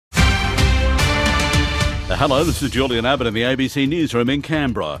Hello, this is Julian Abbott in the ABC Newsroom in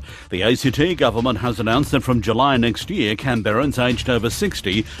Canberra. The ACT government has announced that from July next year, Canberrans aged over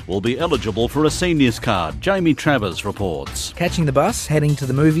 60 will be eligible for a seniors card. Jamie Travers reports. Catching the bus, heading to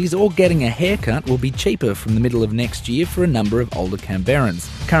the movies or getting a haircut will be cheaper from the middle of next year for a number of older Canberrans.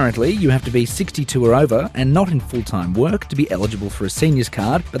 Currently, you have to be 62 or over and not in full-time work to be eligible for a seniors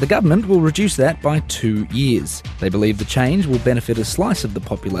card, but the government will reduce that by 2 years. They believe the change will benefit a slice of the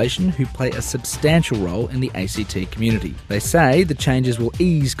population who play a substantial role in the ACT community. They say the changes will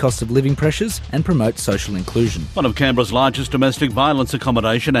ease cost of living pressures and promote social inclusion. One of Canberra's largest domestic violence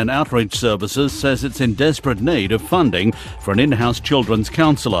accommodation and outreach services says it's in desperate need of funding for an in-house children's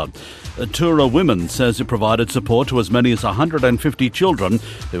counsellor. Tura Women says it provided support to as many as 150 children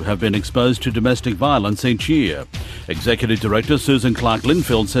who have been exposed to domestic violence each year. Executive Director Susan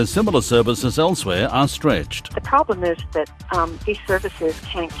Clark-Linfield says similar services elsewhere are stretched. The problem is that these services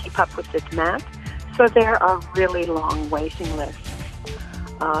can't keep up with the demand, so there are really long waiting lists.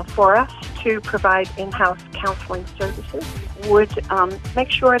 For us to provide in-house counselling services would make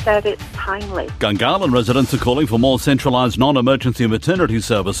sure that it's timely. Gungahlin residents are calling for more centralised non-emergency maternity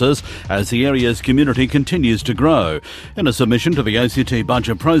services as the area's community continues to grow. In a submission to the ACT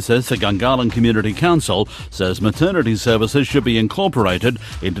budget process, the Gungahlin Community Council says maternity services should be incorporated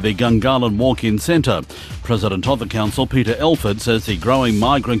into the Gungahlin Walk-In Centre. President of the council, Peter Elford, says the growing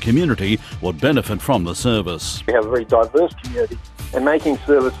migrant community would benefit from the service. We have a very diverse community, and making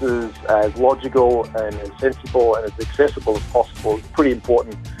services as logical and as sensible and as accessible as possible is pretty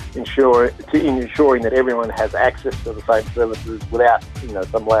important in ensuring that everyone has access to the same services without,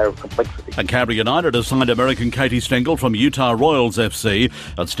 some layer of complexity. And Canberra United has signed American Katie Stengel from Utah Royals FC.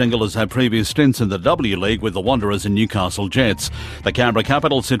 And Stengel has had previous stints in the W League with the Wanderers and Newcastle Jets. The Canberra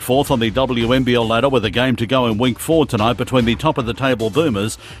Capitals sit fourth on the WNBL ladder with a game to go in week 4 tonight between the top-of-the-table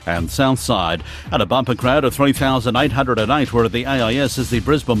Boomers and Southside. And a bumper crowd of 3,808 were at the AIS as the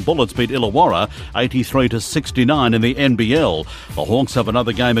Brisbane Bullets beat Illawarra 83-69 in the NBL. The Hawks have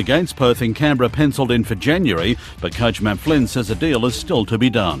another game against Perth in Canberra pencilled in for January, but coach Matt Flynn says a deal is still to be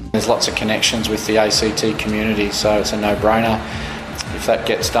done. There's lots of connections with the ACT community, so it's a no-brainer. If that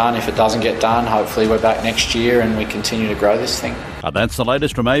gets done, if it doesn't get done, hopefully we're back next year and we continue to grow this thing. That's the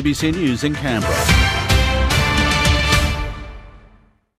latest from ABC News in Canberra.